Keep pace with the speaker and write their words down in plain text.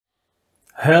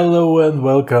Hello and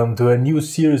welcome to a new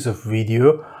series of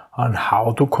video on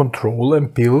how to control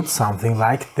and build something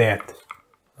like that.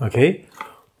 Okay,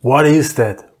 what is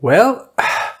that? Well,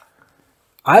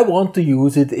 I want to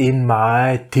use it in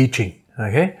my teaching.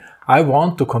 Okay, I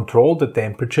want to control the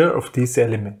temperature of this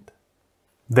element.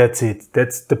 That's it.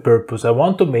 That's the purpose. I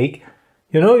want to make,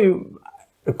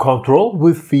 a control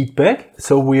with feedback.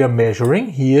 So we are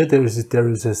measuring here. There is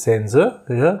a sensor,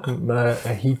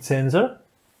 a heat sensor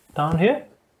down here.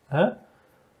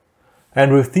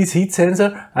 And with this heat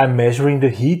sensor, I'm measuring the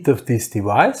heat of this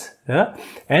device,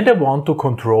 and I want to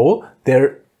control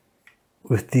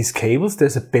with these cables,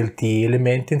 there's a peltier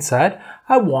element inside.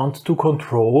 I want to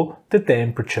control the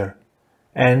temperature.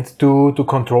 And to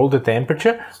control the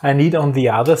temperature, I need on the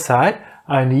other side,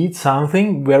 I need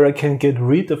something where I can get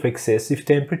rid of excessive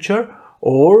temperature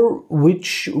or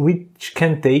which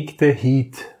can take the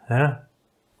heat,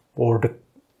 or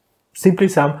simply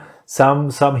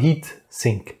some heat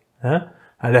sink. And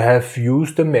I have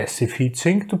used a massive heat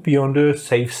sink to be on the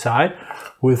safe side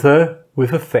with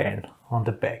a fan on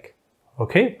the back.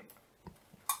 Okay,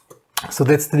 so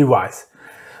that's the device.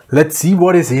 Let's see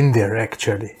what is in there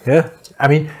actually. I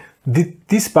mean,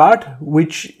 this part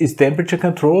which is temperature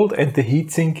controlled and the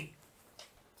heat sink.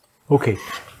 Okay,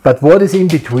 but what is in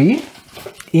between?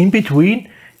 In between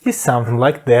is something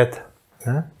like that.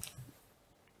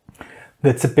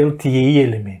 That's a peltier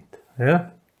element.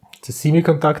 It's a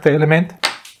semiconductor element.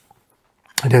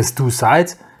 It has two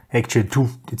sides. Actually,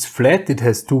 it's flat. It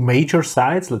has two major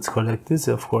sides. Let's call it this.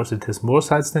 Of course, it has more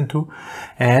sides than two.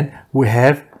 And we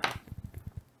have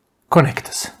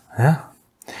connectors.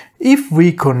 If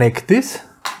we connect this,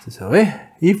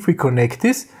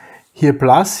 here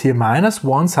plus, here minus,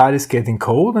 one side is getting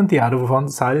cold and the other one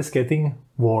side is getting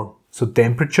warm. So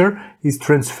temperature is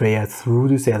transferred through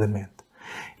this element.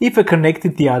 If I connect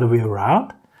it the other way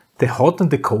around, the hot and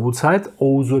the cold side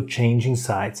also changing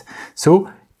sides.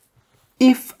 So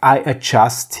if I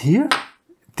adjust here,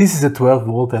 this is a 12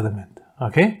 volt element,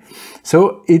 okay?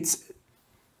 So it's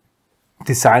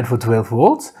designed for 12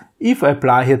 volts. If I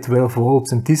apply here 12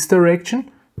 volts in this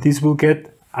direction, this will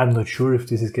get, I'm not sure if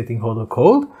this is getting hot or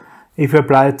cold. If I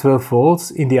apply 12 volts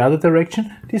in the other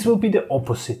direction, this will be the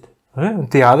opposite.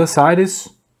 And the other side is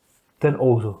then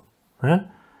also.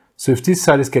 So if this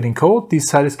side is getting cold, this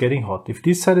side is getting hot. If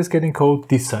this side is getting cold,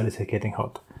 this side is getting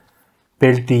hot.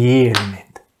 Peltier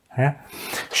element.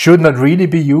 Should not really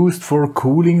be used for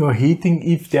cooling or heating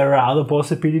if there are other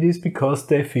possibilities because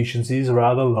the efficiency is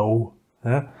rather low.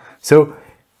 So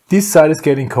this side is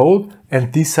getting cold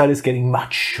and this side is getting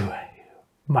much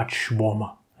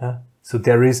warmer. So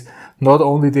there is not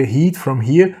only the heat from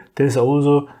here, there's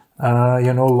also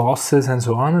losses and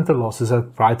so on, and the losses are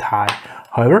quite high.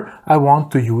 However, I want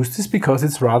to use this because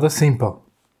it's rather simple.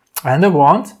 And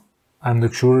I'm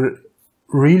not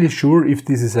really sure if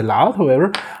this is allowed.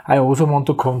 However, I also want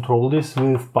to control this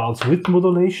with pulse width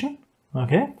modulation.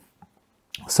 Okay.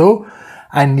 So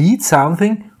I need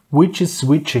something which is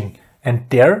switching. And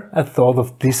there I thought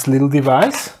of this little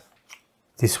device,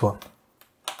 this one.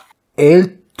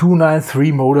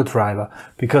 L293 motor driver.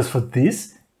 Because for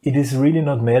this, it is really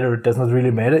not matter. It does not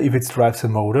really matter if it drives a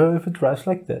motor, if it drives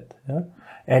like that.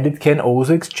 And it can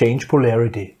also exchange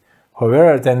polarity.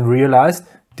 However, I then realized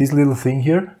this little thing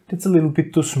here, it's a little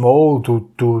bit too small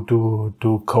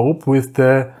to cope with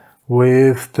the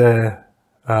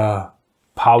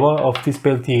power of this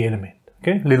peltier element.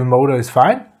 Okay, little motor is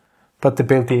fine, but the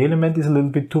peltier element is a little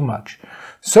bit too much.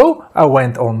 So I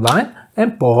went online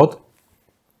and bought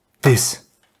this.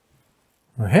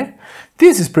 Okay,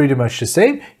 this is pretty much the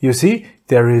same. You see,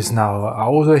 there is now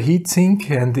also a heat sink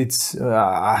and it's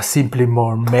simply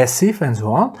more massive and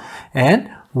so on. And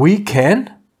we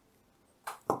can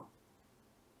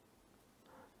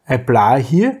apply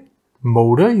here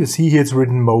motor. You see here it's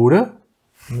written motor.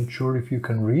 I'm not sure if you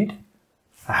can read.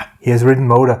 Here's written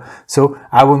motor. So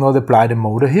I will not apply the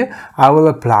motor here. I will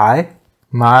apply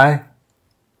my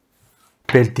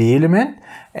peltier element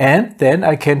and then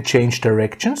I can change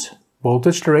directions,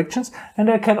 voltage directions, and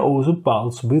I can also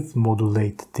pulse width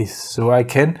modulate this. So I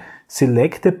can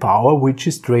select the power which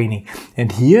is draining.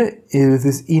 And here is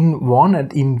this in 1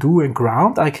 and in 2 and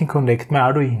ground, I can connect my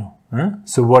Arduino.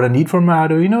 So what I need from my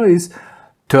Arduino is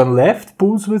turn left,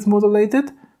 pulse width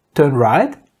modulated, turn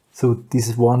right. So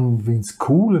this one means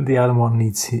cool and the other one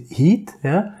needs heat.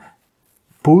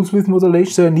 Pulse width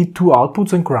modulation, so I need 2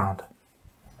 outputs and ground.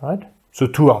 Right? So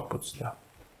 2 outputs.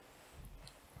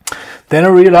 Then I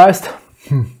realized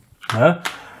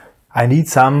I need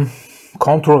some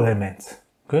control elements.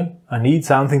 Okay? I need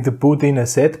something to put in a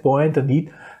set point.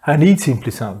 I need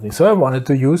simply something. So I wanted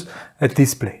to use a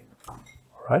display.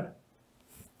 Right?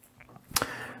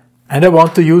 And I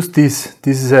want to use this.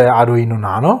 This is an Arduino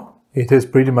Nano. It has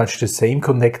pretty much the same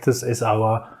connectors as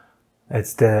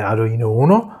the Arduino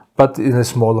Uno, but in a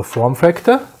smaller form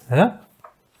factor. Yeah.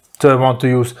 So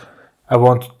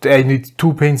I need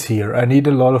 2 pins here. I need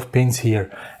a lot of pins here.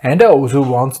 And I also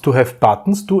want to have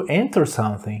buttons to enter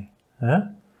something. Yeah.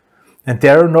 And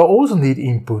there I also need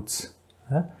inputs.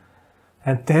 Yeah.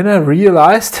 And then I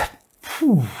realized,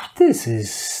 this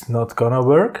is not gonna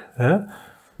work. Yeah.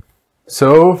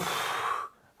 So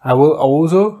I will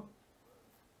also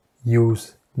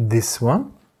use this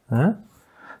one.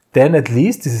 Then at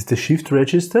least, this is the shift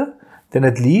register, then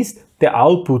at least the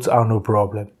outputs are no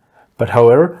problem. But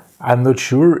however, I'm not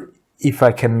sure if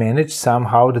I can manage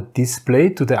somehow the display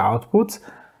to the outputs.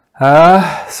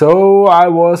 So I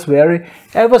was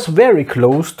very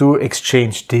close to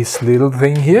exchange this little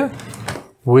thing here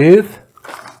with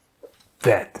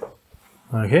that.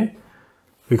 Okay?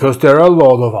 Because there are a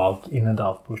lot of in and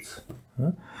outputs.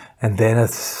 And then I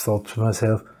thought to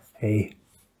myself, hey,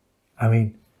 I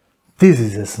mean, this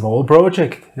is a small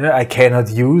project. I cannot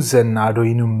use an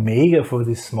Arduino Mega for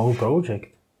this small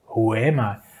project. Who am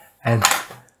I? And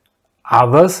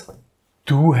others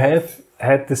do have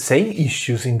had the same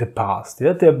issues in the past.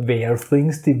 Yeah? There were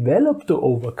things developed to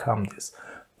overcome this.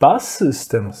 Bus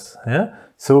systems. Yeah?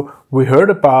 So we heard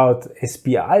about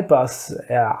SPI bus,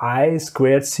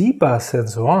 I2C bus and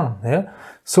so on. Yeah?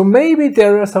 So maybe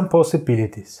there are some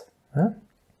possibilities. Yeah?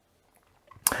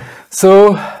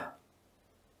 So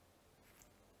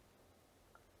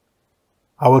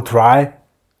I will try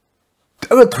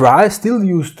still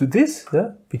use to this,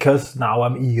 yeah? Because now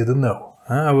I'm eager to know.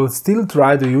 I will still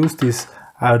try to use this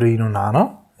Arduino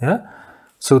Nano. Yeah?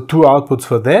 So 2 outputs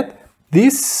for that.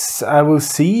 This I will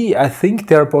see. I think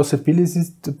there are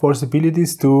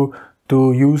possibilities to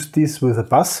use this with a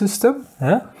bus system.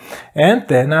 Yeah? And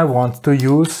then I want to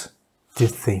use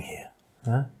this thing here.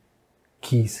 Yeah?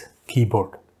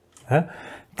 Keyboard. Yeah?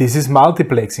 This is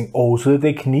multiplexing. Also a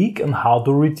technique on how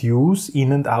to reduce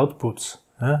in and outputs.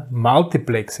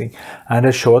 Multiplexing. And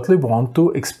I shortly want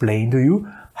to explain to you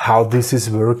how this is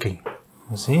working.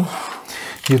 You see?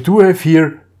 You do have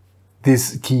here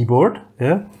this keyboard.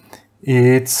 Yeah?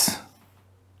 It's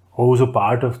also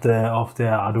part of the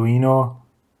Arduino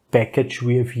package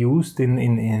we have used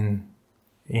in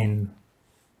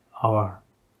our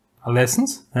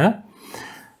lessons. Yeah?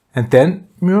 And then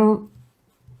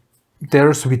there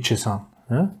are switches on.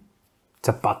 Yeah? It's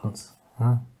a buttons.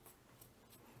 Yeah?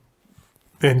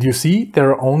 And you see there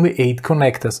are only 8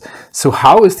 connectors. So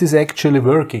how is this actually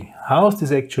working? How is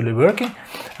this actually working?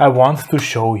 I want to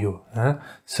show you.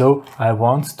 So I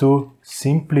want to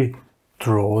simply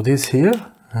draw this here.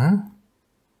 I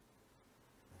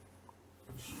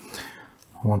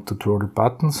want to draw the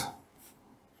buttons.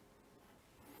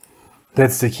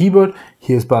 That's the keyboard.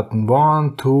 Here's button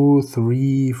 1, 2,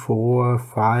 3, 4,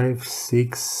 5,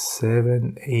 6,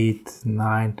 7, 8,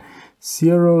 9,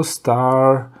 0,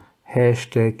 star,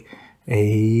 hashtag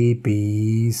A,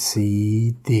 B,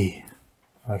 C, D.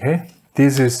 Okay,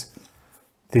 this is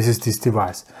this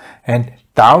device. And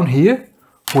down here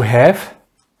we have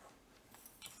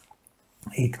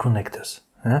 8 connectors.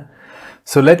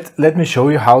 So let me show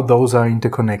you how those are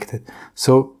interconnected.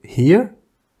 So here,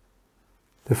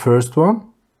 the first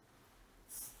one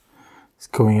is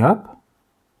going up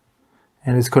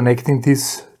and it's connecting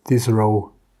this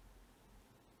row.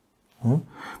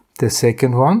 The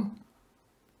second one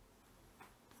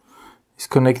is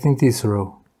connecting this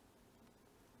row.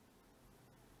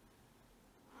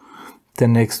 The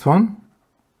next one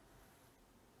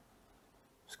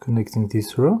is connecting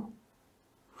this row.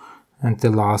 And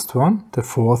the last one, the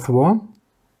fourth one,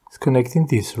 is connecting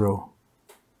this row.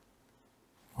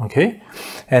 Okay?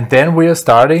 And then we are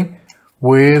starting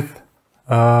with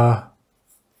the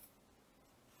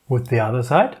other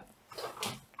side.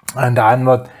 And I'm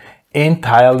not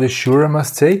entirely sure, I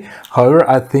must say. However,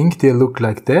 I think they look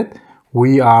like that.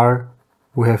 We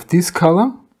have this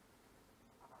column.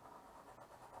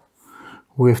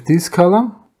 We have this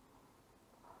column.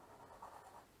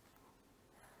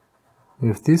 We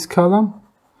have this column.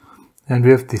 And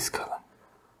we have this column.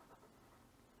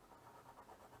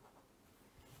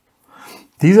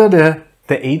 These are the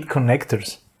 8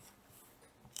 connectors.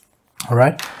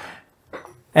 Alright?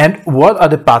 And what are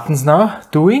the buttons now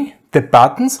doing? The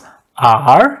buttons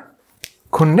are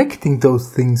connecting those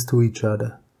things to each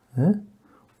other.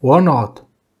 Or not.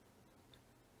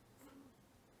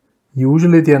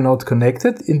 Usually they are not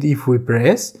connected, and if we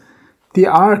press, they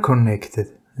are connected.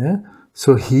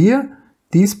 So here,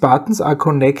 these buttons are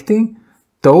connecting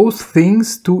those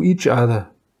things to each other.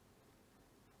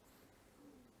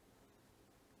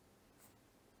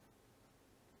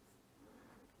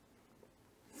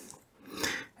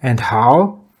 and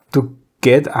how to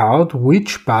get out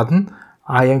which button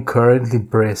I am currently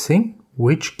pressing,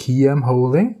 which key I'm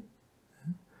holding.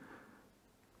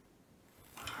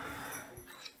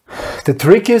 The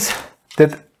trick is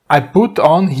that I put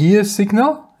on here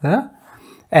signal, yeah,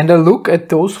 and I look at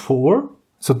those four.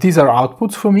 So these are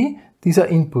outputs for me, these are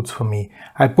inputs for me.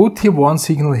 I put here one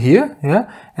signal here,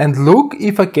 yeah, and look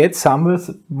if I get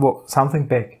something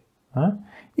back.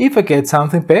 If I get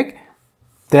something back,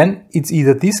 then it's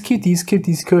either this key, this key,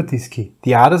 this key, or this key.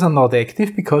 The others are not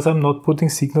active because I'm not putting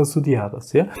signals to the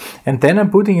others. Yeah? And then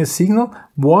I'm putting a signal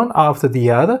one after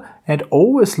the other, and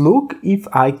always look if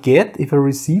I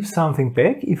receive something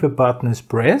back, if a button is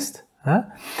pressed.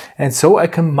 And so I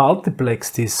can multiplex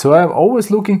this. So I'm always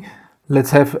looking,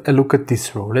 let's have a look at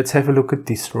this row, let's have a look at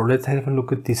this row, let's have a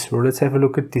look at this row, let's have a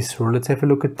look at this row, let's have a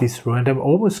look at this row. And I'm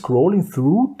always scrolling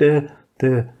through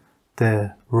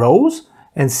the rows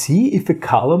and see if a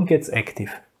column gets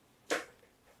active.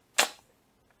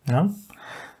 Yeah?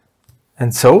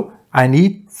 And so I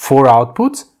need 4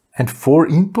 outputs and 4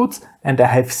 inputs, and I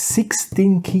have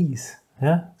 16 keys.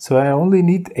 Yeah? So I only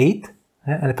need 8,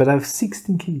 yeah? But I have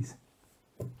 16 keys.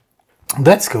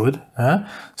 That's good. Yeah?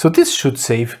 So this should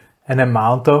save an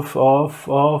amount of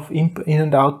in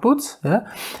and outputs. Yeah?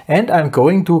 And I'm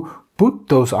going to put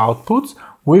those outputs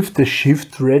with the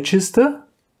shift register.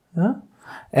 Yeah?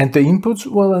 And the inputs,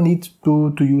 well, I need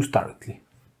to use directly.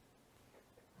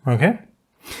 Okay?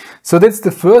 So that's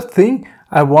the first thing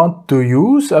I want to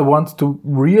use. I want to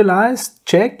realize,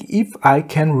 check if I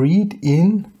can read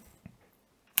in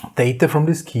data from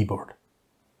this keyboard.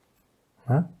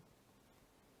 Huh?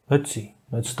 Let's see.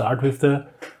 Let's start with the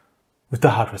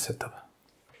hardware setup.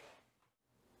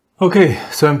 Okay,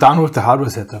 so I'm done with the hardware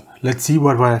setup. Let's see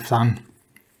what I've done.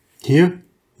 Here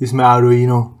is my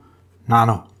Arduino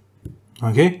Nano.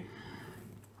 Okay,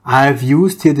 I've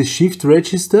used here the shift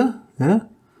register. Yeah?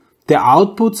 The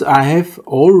outputs I have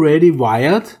already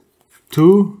wired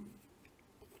to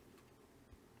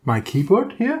my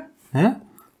keyboard here. Yeah?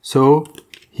 So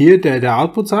here the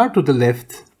outputs are to the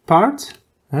left parts,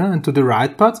 yeah, and to the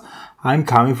right parts. I'm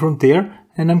coming from there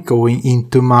and I'm going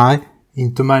into my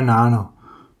Nano.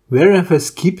 Where have I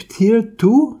skipped here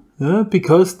too?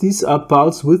 Because these are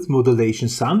pulse width modulation.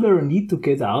 Somewhere I need to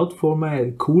get out for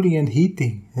my cooling and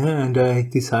heating, and I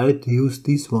decided to use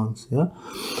these ones.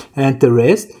 And the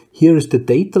rest, here is the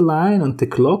data line and the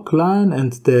clock line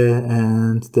and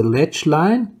the latch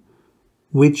line,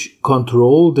 which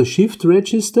control the shift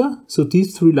register. So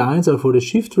these 3 lines are for the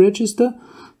shift register.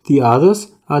 The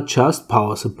others are just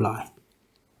power supply.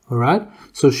 Alright,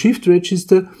 so shift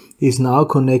register is now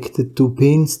connected to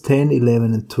pins 10,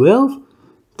 11 and 12.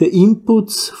 The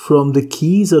inputs from the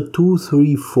keys are 2,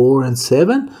 3, 4 and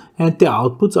 7, and the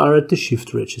outputs are at the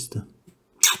shift register.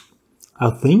 I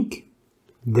think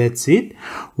that's it.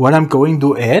 What I'm going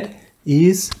to add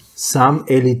is some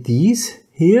LEDs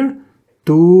here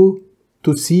to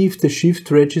see if the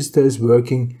shift register is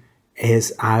working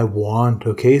as I want.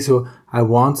 Okay, so I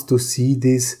want to see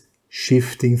this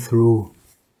shifting through.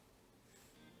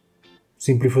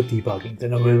 Simply for debugging.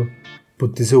 Then I will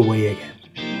put this away again.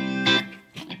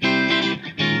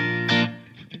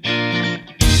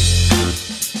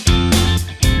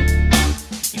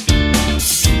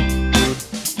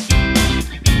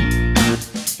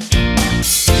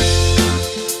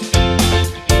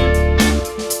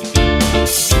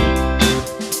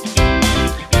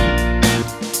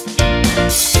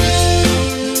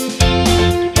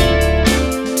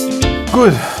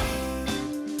 Good.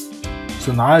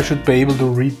 So now I should be able to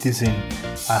read this in,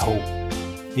 I hope,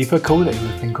 if I code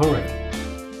everything correct.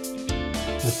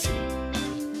 Let's see.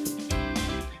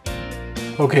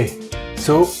 Okay,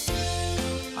 so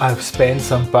I've spent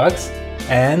some bucks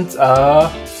and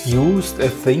used a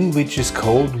thing which is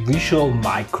called Visual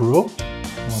Micro.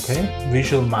 Okay,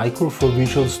 Visual Micro for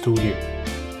Visual Studio.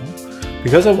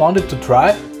 Because I wanted to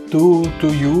try to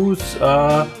use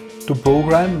to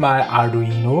program my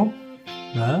Arduino.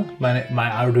 My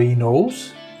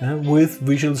Arduinos with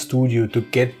Visual Studio to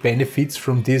get benefits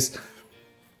from this.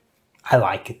 I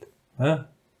like it.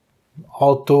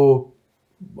 Auto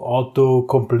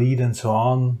complete and so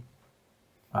on.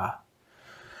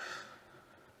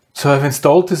 So I've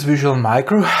installed this Visual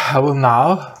Micro. I will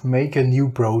now make a new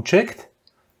project.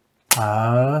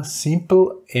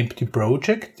 Simple empty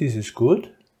project. This is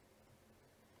good.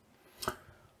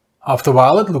 After a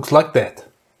while it looks like that.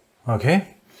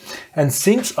 Okay. And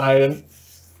since I am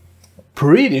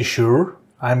pretty sure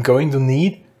I'm going to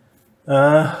need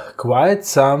quite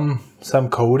some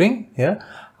coding, yeah,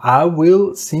 I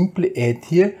will simply add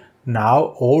here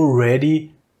now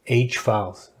already H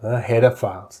files, header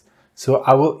files. So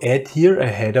I will add here a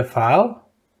header file,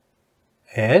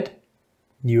 add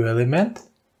new element.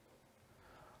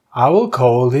 I will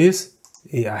call this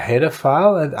a header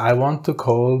file and I want to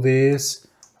call this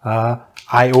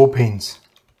IO pins.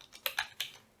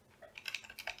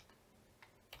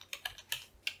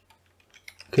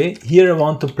 Okay, here I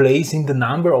want to place in the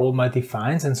number all my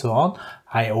defines and so on,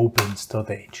 IO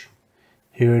pins.h.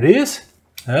 Here it is.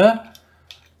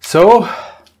 So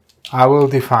I will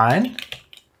define.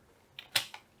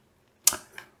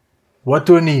 What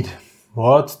do I need?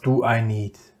 What do I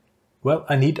need? Well,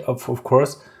 I need of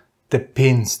course the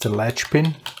pins, the latch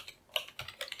pin.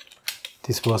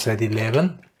 This was at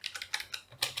 11.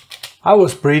 I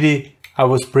was pretty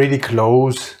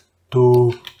close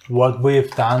to what we have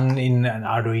done in an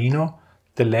Arduino.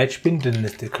 The latch pin, then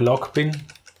the clock pin.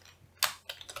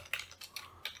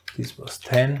 This was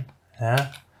 10,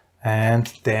 yeah.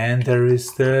 And then there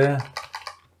is the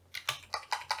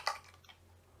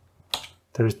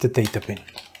data pin.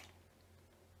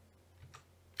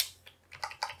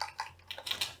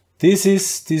 This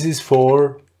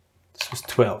was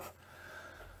 12.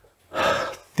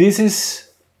 This is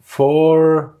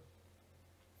for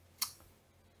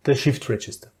the shift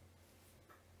register.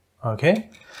 Okay,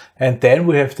 and then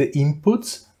we have the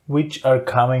inputs which are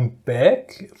coming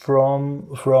back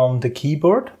from the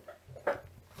keyboard.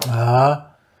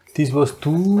 This was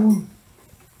 2,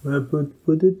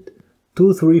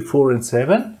 3, 4, and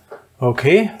 7.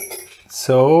 Okay,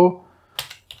 so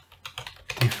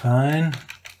define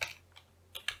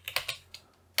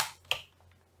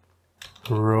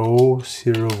row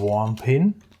 01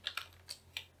 pin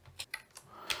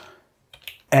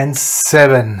and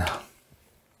 7.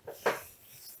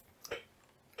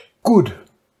 Good.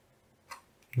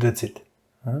 That's it.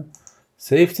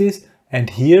 Save this, and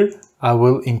here I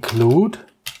will include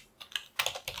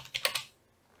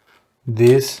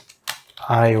this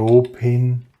IO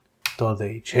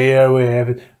pin.h. Here we have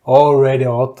it already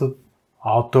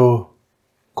auto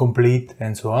complete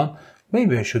and so on.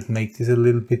 Maybe I should make this a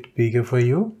little bit bigger for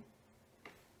you.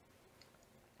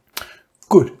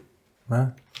 Good.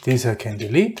 This I can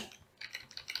delete.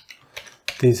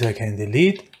 This I can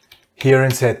delete. Here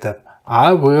in setup,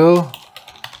 I will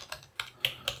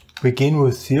begin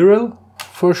with serial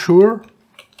for sure.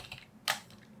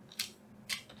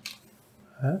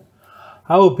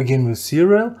 I will begin with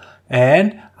serial,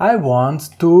 and I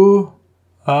want to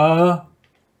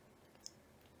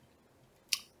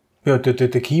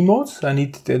the key modes. I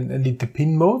need the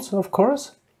pin modes, of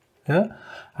course. Yeah,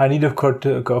 I need of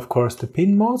course the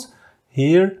pin modes.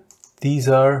 Here, these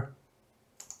are.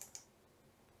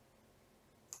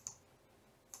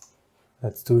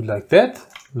 Let's do it like that.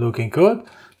 Looking good.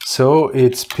 So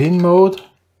it's pin mode.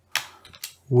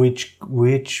 Which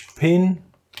pin?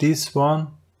 This one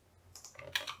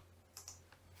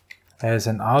as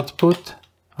an output,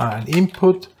 an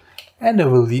input, and I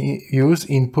will use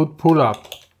input pull up.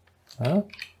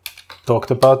 Talked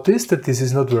about this, that this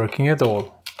is not working at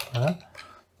all.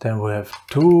 Then we have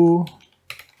 2,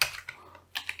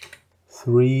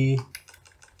 3,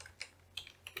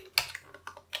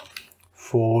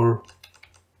 4.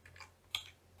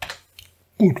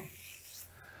 Good.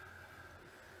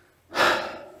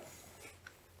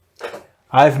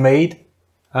 I've made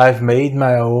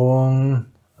my own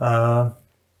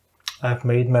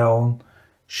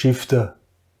shifter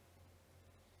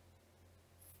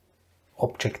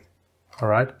object. All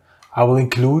right. I will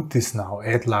include this now.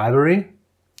 Add library.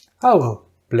 I will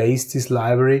place this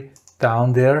library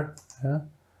down there.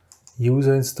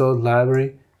 User installed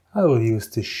library. I will use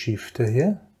the shifter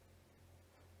here.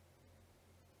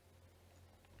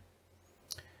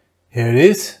 Here it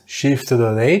is,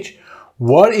 shifter.h.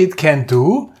 What it can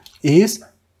do is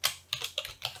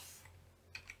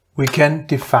we can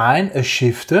define a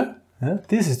shifter.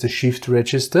 This is the shift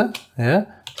register.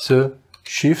 So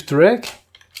shift reg,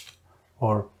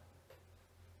 or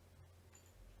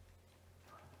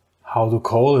how to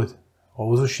call it,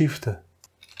 also shifter.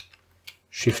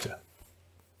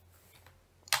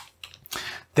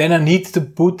 Then I need to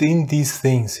put in these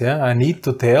things. I need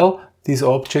to tell this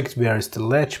object where is the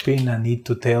latch pin. I need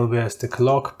to tell where is the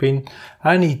clock pin.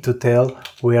 I need to tell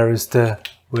where is the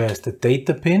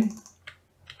data pin.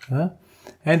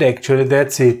 And actually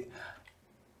that's it.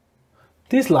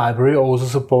 This library also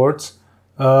supports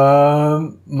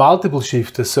multiple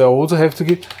shifters. So I also have to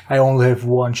give. I only have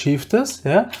one shifters.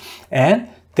 And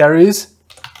there is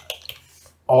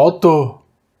auto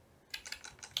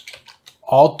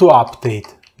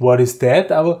update. What is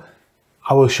that?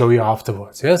 I will show you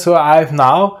afterwards. So I have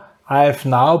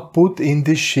now put in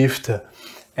this shifter,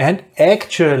 and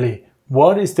actually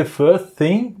what is the first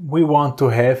thing we want to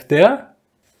have there?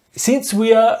 Since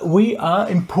we are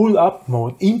in pull-up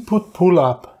mode, input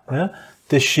pull-up, yeah,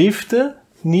 the shifter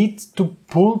needs to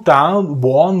pull down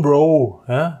one row,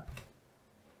 yeah,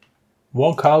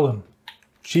 one column.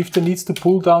 Shifter needs to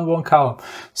pull down one column.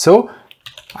 So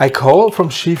I call from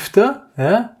shifter,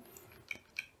 yeah,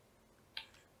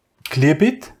 clear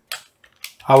bit,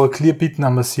 our clear bit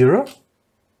number 0.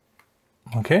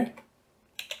 Okay.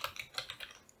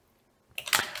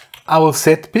 Our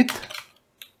set bit,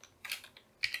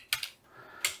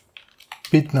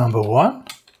 bit number 1.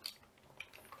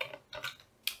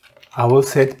 I will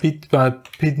set bit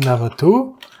number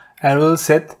 2, and will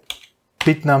set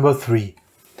bit number 3.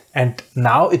 And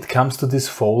now it comes to this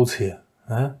false here.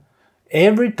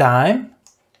 Every time,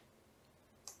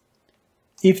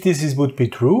 if this would be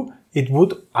true, it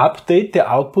would update the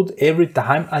output every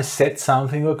time I set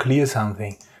something or clear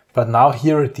something. But now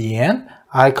here at the end,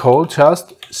 I call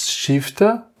just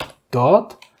shifter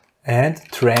dot and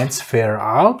transfer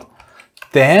out.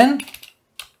 Then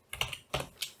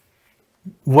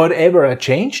whatever I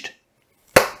changed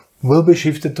will be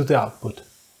shifted to the output.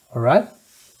 All right.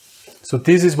 So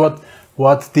this is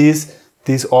what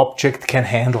this object can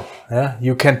handle. Yeah?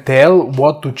 You can tell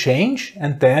what to change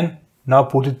and then now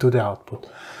put it to the output.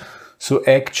 So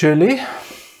actually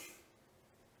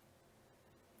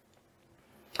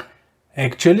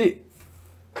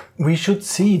we should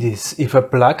see this. If I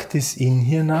plug this in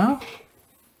here now,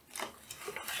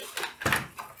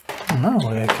 now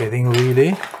we are getting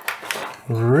really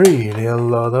a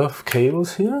lot of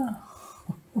cables here.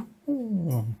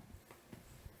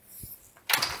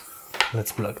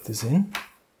 Let's plug this in.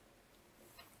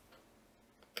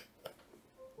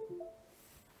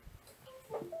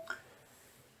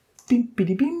 Bim,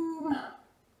 bidi, bim.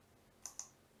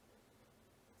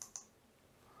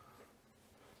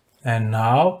 And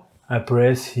now I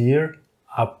press here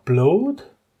upload,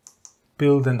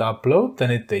 build and upload,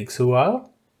 then it takes a while.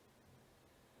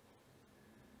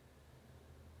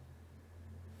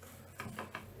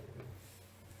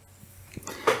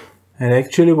 And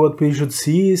actually what we should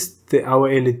see is our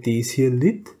LEDs here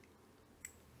lit.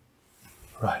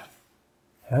 Right.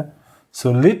 Yeah.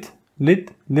 So lit,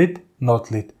 lit, lit,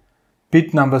 not lit.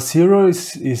 Bit number 0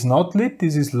 is not lit,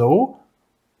 this is low.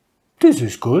 This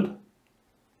is good.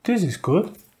 This is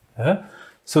good. Yeah.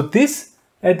 So this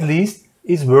at least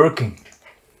is working.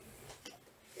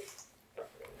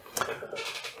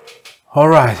 All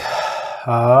right.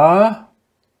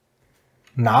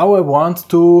 Now I want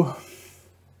to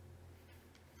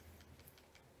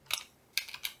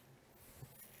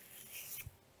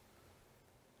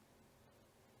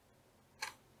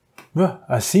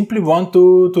I simply want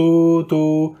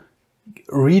to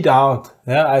read out.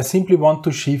 Yeah, I simply want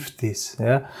to shift this.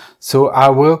 Yeah, so I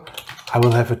will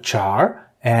have a jar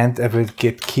and I will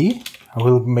get key. I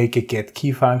will make a get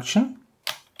key function,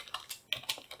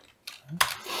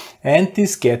 and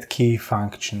this get key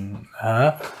function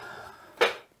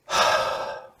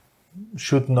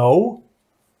should know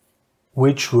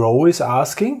which row is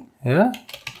asking. Yeah,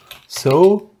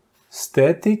 so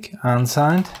static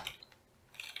unsigned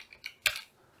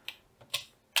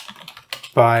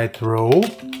byte row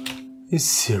is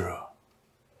 0.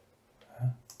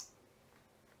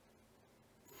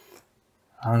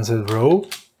 Unsigned row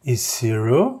is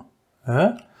 0.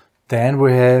 Then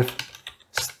we have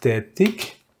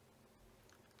static.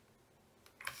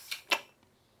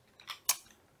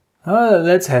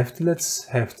 Let's have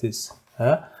this.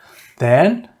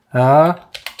 Then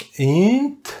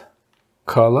int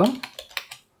column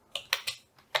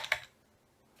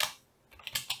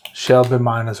shall be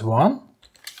 -1.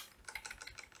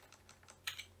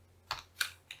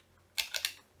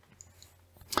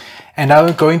 And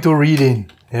I'm going to read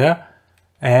in, yeah.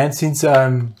 And since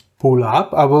I'm pull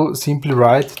up, I will simply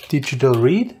write digital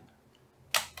read.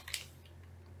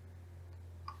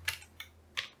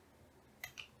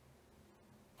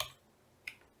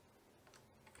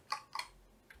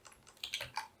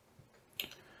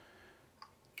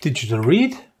 Digital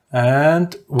read,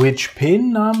 and which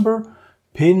pin number?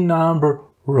 Pin number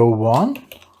row 1.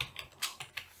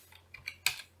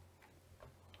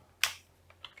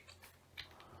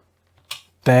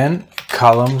 Then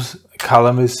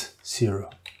column is 0.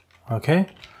 Okay.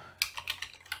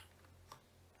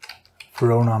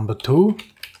 Row number 2,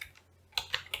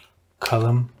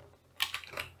 column.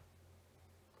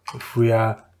 If we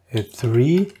are at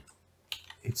 3,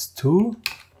 it's 2.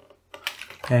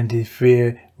 And if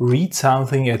we read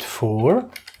something at 4,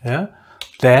 yeah,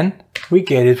 then we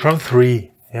get it from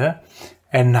 3. Yeah.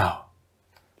 And now,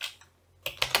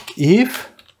 if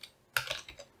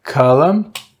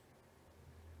column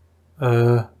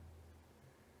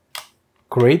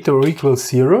greater or equal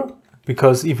 0,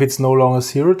 because if it's no longer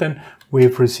 0, then we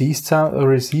have received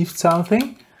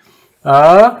something.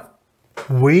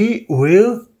 We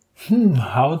will,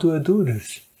 how do I do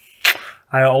this?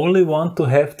 I only want to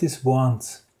have this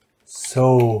once.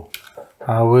 So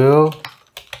I will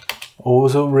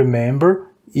also remember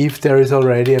if there is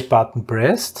already a button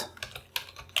pressed.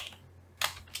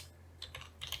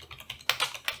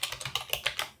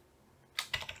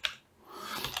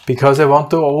 Because I want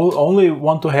to only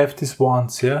want to have this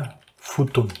once, yeah.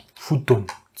 Futon,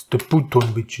 it's the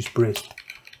button which is pressed.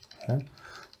 Yeah?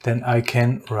 Then I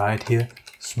can write here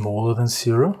smaller than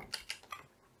 0.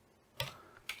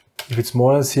 If it's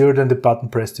more than 0, then the button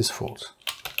pressed is false.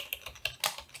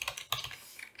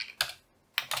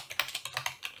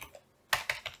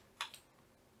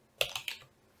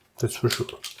 That's for sure.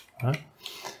 Huh?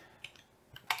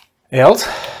 Else,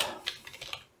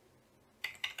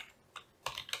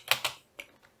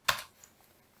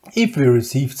 if we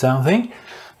received something,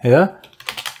 yeah,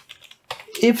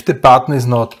 if the button is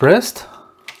not pressed,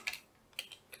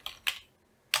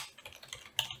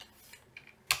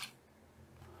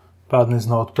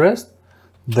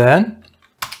 then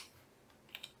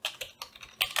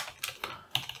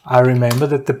I remember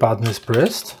that the button is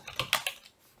pressed.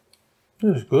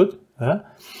 This is good, yeah?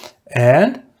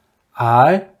 And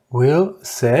I will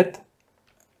set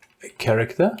a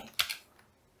character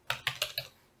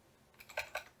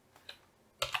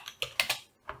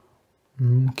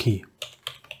key.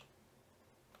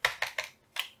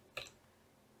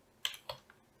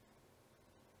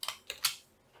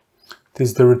 This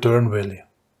is the return value.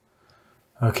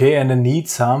 Okay, and I need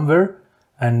somewhere,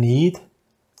 I need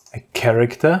a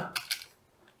character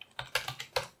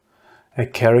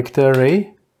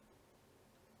array.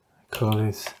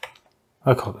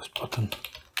 I call this button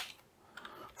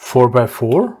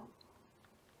 4x4.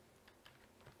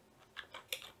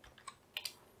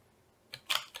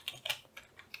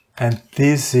 And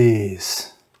this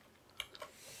is,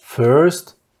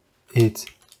 first it's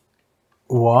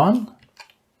 1,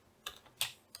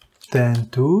 then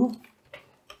 2,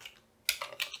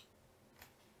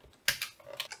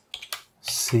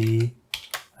 C,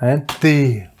 and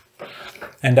D.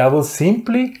 And I will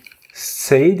simply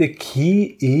say the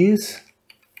key is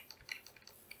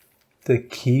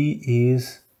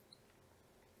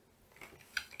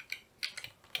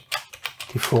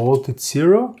default, it's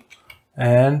 0,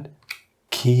 and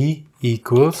key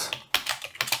equals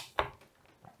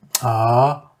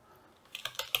a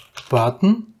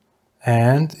button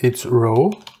and its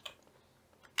row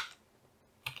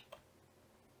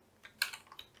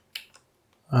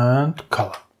and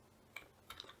color.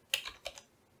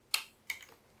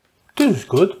 This is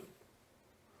good.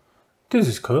 This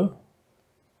is cool.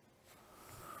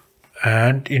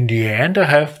 And in the end I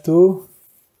have to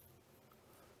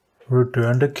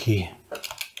return the key.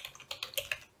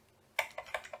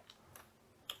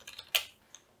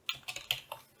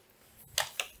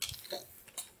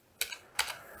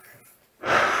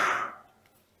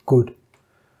 Good.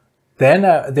 Then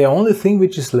the only thing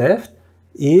which is left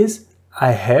is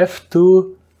I have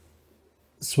to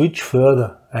switch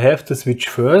further.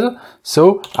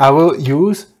 So I will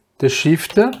use the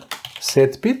shifter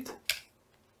set bit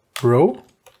row.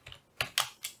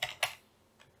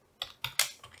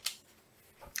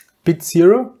 Bit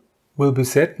 0 will be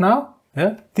set now.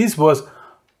 Yeah? This was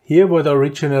here was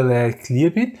originally a clear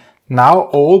bit. Now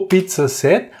all bits are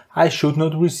set. I should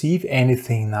not receive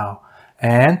anything now.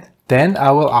 And then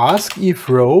I will ask if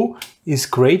row is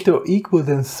greater or equal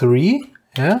than 3.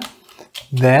 Yeah?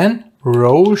 Then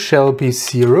row shall be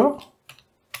 0.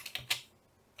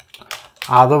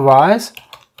 Otherwise,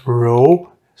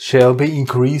 row shall be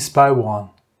increased by 1.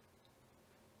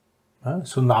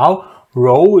 So now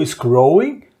row is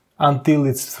growing until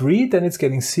it's 3, then it's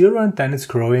getting 0, and then it's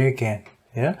growing again.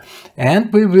 Yeah?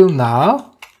 And we will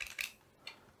now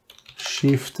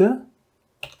shift the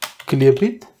clear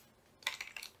bit.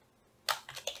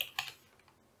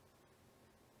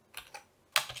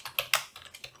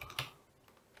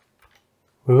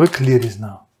 We will clear this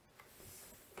now.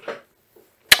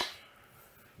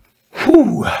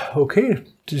 Whew, okay,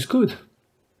 this is good.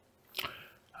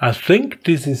 I think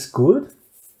this is good.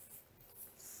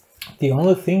 The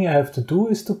only thing I have to do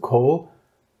is to call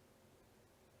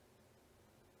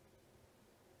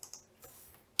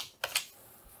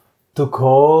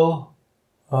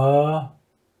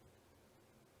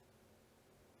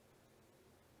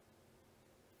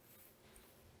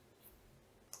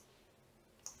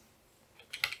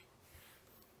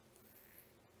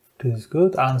this is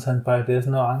good, unsigned byte. There's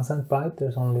no unsigned byte,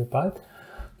 there's only a byte.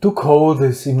 To call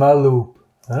this in my loop.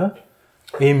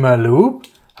 in my loop,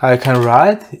 I can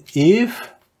write if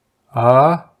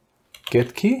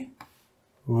get key.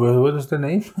 What was the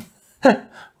name?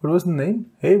 What was the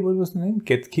name? Hey, what was the name?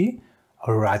 Get key.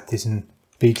 I'll write this in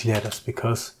big letters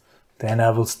because then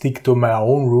I will stick to my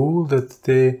own rule that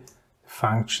the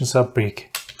functions are big.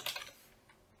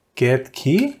 Get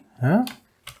key.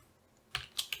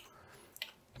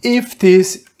 If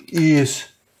this is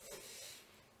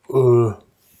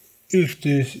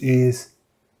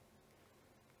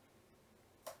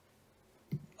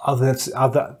other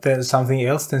than something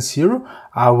else than 0,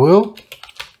 I will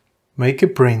make a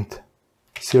print.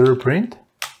 0 print.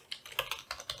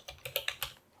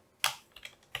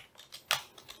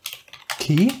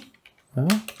 Key.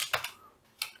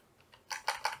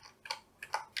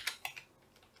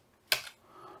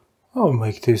 I'll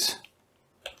make this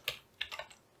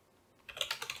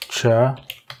char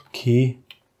key.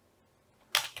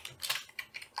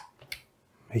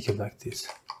 Make it like this.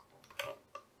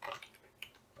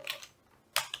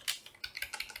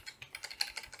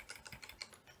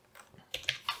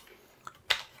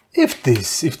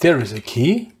 If there is a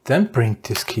key, then print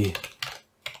this key.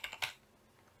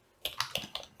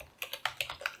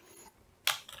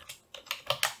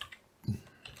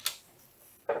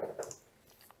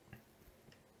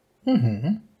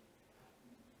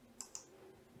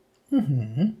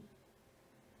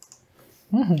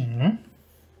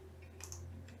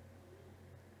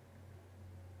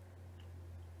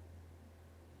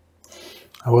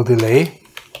 I will delay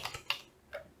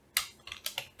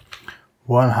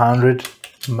 100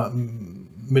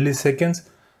 milliseconds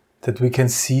that we can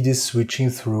see this switching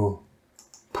through.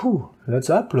 Let's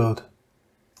upload.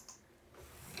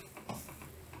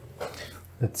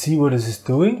 Let's see what this is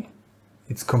doing.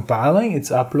 It's compiling,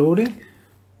 it's uploading.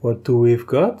 What do we've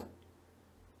got?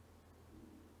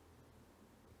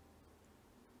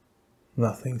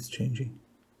 Nothing's changing.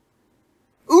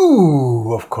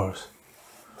 Ooh, of course.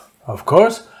 Of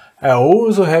course, I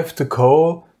also have to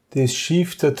call this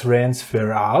shifter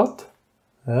transfer out.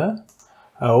 I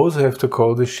also have to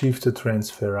call the shifter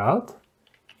transfer out.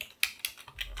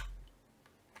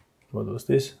 What was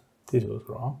this? This was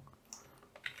wrong.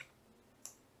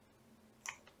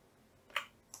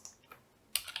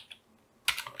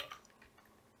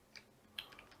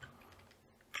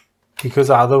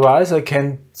 Because otherwise I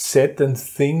can set and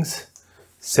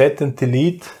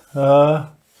delete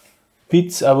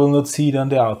bits. I will not see it on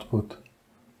the output.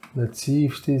 Let's see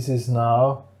if this is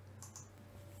now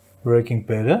working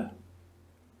better.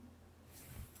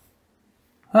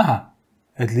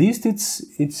 At least it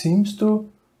seems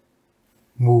to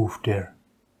move there.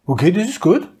 Okay, this is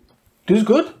good. This is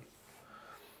good.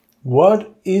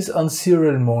 What is on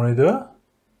serial monitor?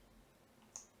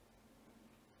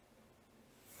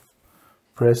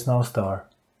 Press now star.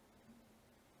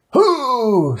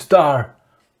 Ooh, star!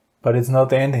 But it's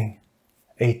not ending.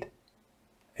 8,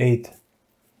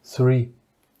 3.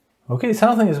 Okay,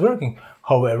 something is working.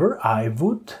 However, I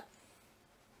would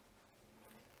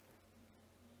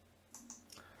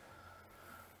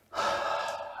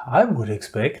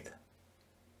expect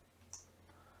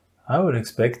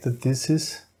that this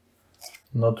is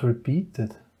not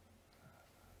repeated.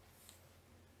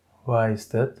 Why is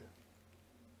that?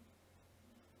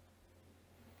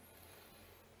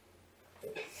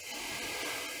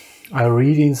 I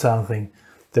read in something.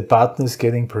 The button is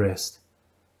getting pressed.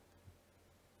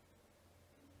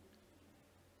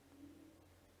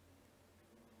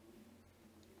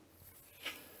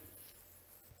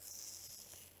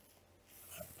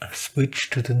 Switch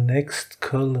to the next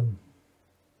column,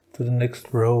 to the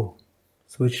next row.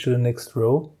 Switch to the next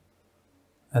row,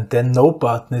 and then no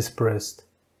button is pressed.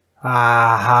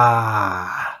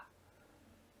 Aha!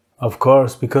 Of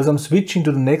course, because I'm switching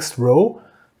to the next row,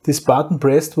 this button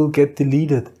pressed will get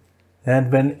deleted.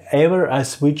 And whenever I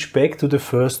switch back to the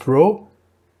first row,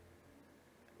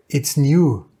 it's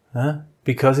new,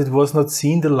 because it was not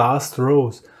seen the last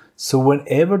rows. So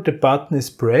whenever the button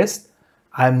is pressed,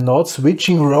 I'm not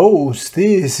switching rows.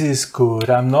 This is good.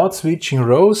 I'm not switching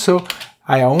rows, so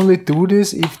I only do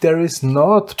this if there is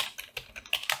not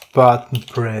button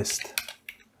pressed.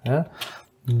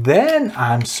 Then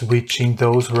I'm switching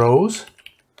those rows.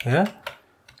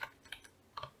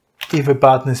 If a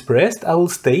button is pressed, I will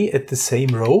stay at the same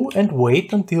row and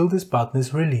wait until this button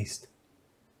is released.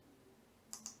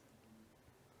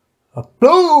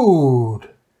 Upload!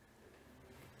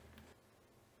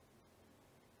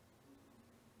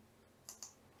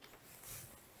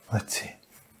 Let's see.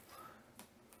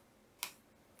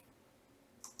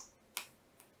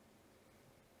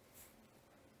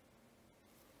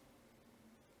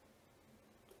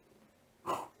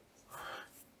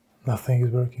 Nothing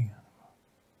is working.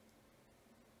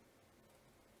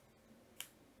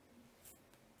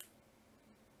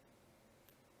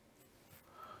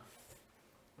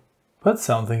 But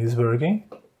something is working.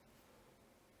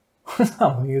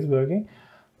 Something is working.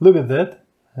 Look at that.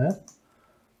 Yeah.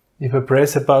 If I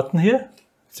press a button here,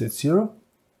 it's at 0.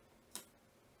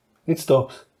 It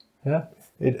stops. Yeah,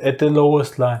 at the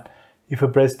lowest line. If I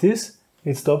press this,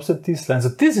 it stops at this line. So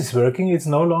this is working. It's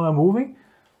no longer moving,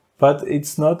 but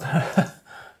it's not.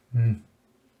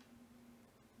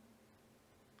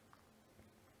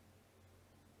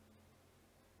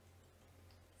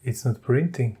 It's not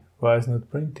printing. Why is it not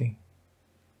printing?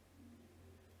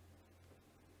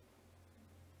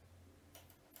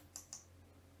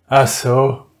 Ah,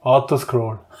 so auto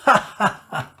scroll.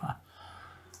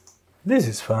 This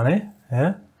is funny.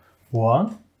 Yeah,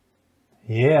 1.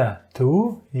 Yeah,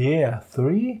 2. Yeah,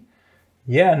 3.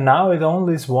 Yeah, now it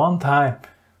only is 1 time.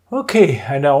 Okay,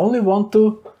 and I only want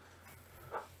to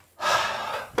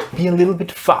be a little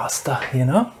bit faster, you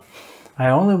know? I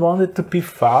only want it to be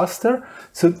faster,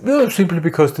 so simply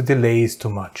because the delay is too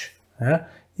much. Yeah?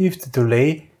 If the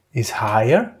delay is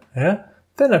higher, yeah,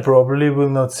 then I probably will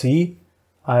not see.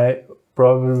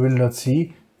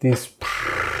 This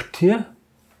here.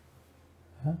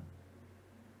 Yeah?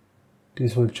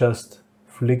 This will just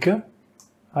flicker,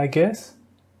 I guess.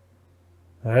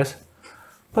 Yes,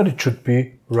 but it should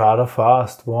be rather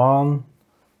fast. 1,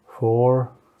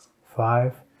 4,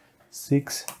 5,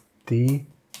 6, D.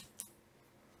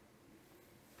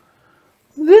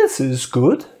 This is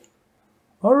good.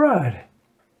 All right.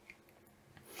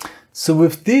 So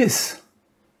with this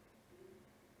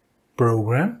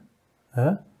program,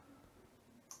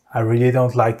 I really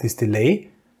don't like this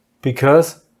delay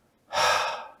because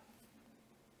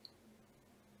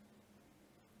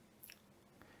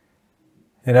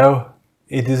you know,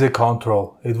 it is a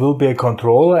control. It will be a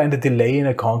controller, and the delay in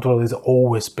a control is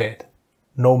always bad,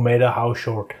 no matter how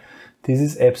short. This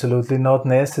is absolutely not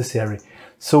necessary.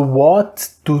 So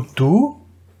what to do?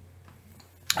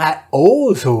 I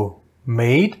also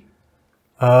made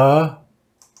a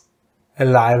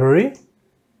library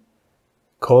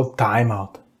called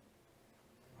timeout.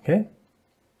 Okay.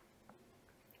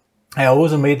 I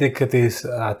also made this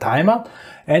timeout,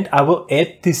 and I will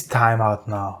add this timeout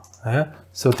now.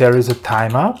 So there is a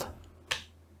timeout.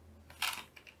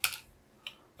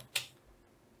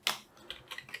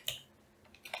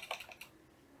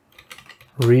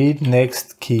 Read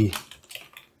next key.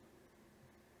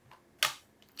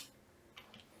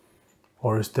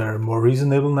 Or is there a more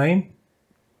reasonable name?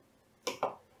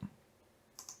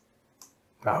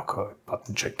 I'll call it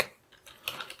button check.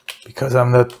 Because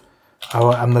I'm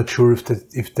not sure if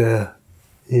the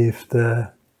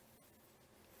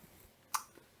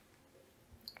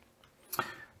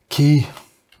key,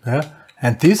 yeah,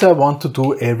 and this I want to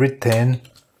do every 10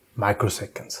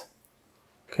 microseconds.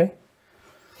 Okay,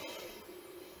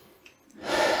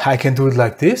 I can do it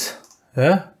like this.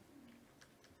 Yeah,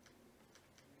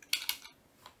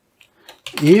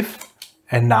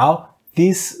 and now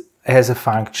this has a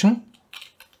function,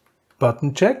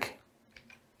 button check,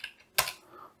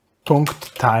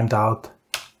 punkt timed out.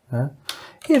 Yeah.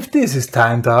 If this is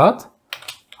timed out,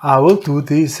 I will do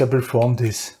this, I perform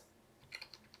this.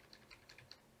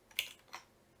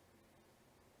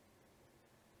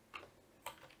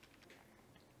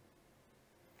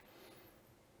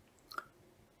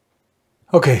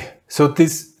 Okay, so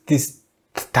this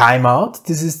timeout,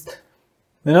 this is,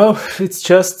 you know,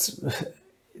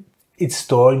 it's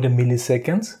storing the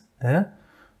milliseconds, yeah,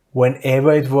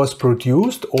 whenever it was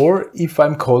produced, or if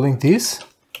I'm calling this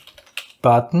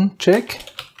button check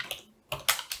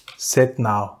set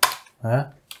now.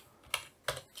 Yeah.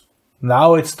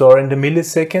 Now it's storing the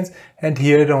milliseconds, and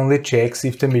here it only checks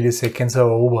if the milliseconds are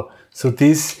over. So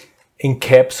this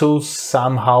encapsulates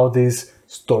somehow this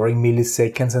storing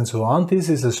milliseconds and so on. This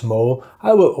is a small,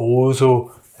 I will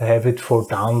also have it for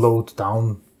download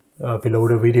down below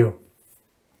the video.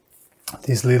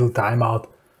 This little timeout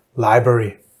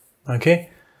library. Okay,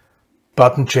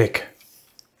 button check.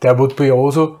 There would be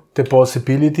also the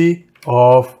possibility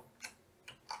of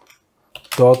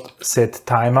 .set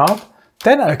timeout.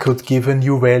 Then I could give a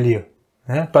new value.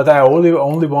 Yeah? But I only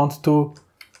want to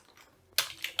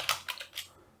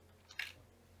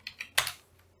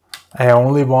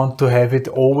have it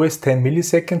always 10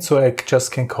 milliseconds, so I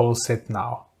just can call set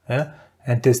now. Yeah?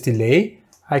 And this delay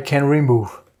I can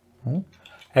remove.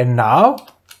 And now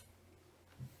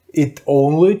it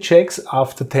only checks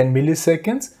after 10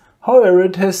 milliseconds, however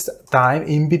it has time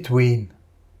in between.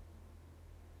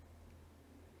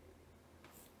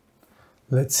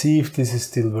 Let's see if this is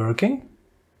still working.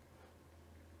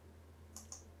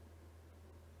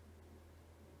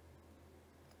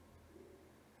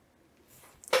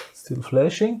 Still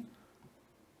flashing?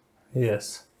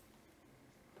 Yes.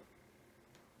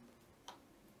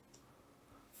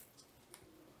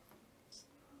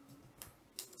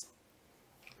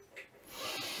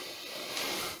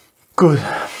 Good.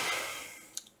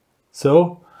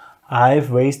 So I've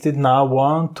wasted now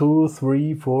 1, 2,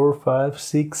 3, 4, 5,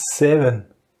 6, 7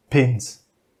 pins.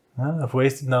 I've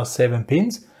wasted now 7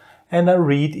 pins and I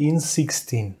read in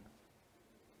 16.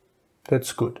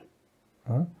 That's good.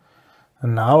 And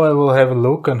now I will have a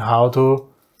look on how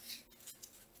to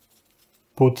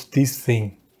put this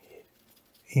thing,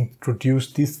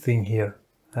 introduce this thing here,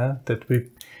 that we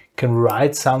can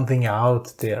write something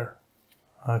out there,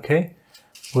 okay,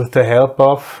 with the help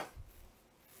of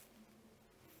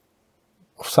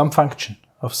some function,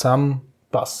 of some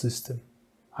bus system,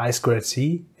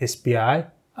 I2C, SPI,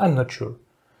 I'm not sure.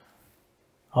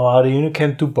 Our Arduino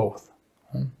can do both.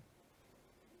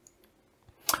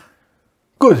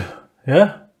 Good,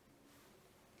 yeah.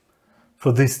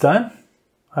 For this time,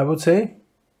 I would say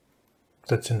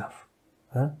that's enough.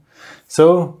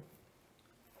 So,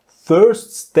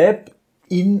 first step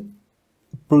in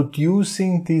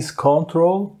producing this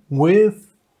control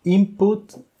with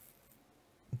input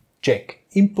check.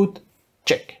 Input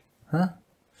check.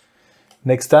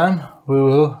 Next time we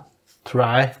will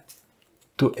try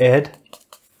to add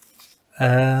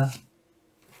a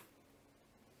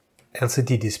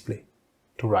LCD display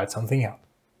to write something out.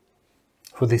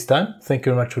 For this time, thank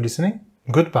you very much for listening.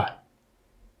 Goodbye.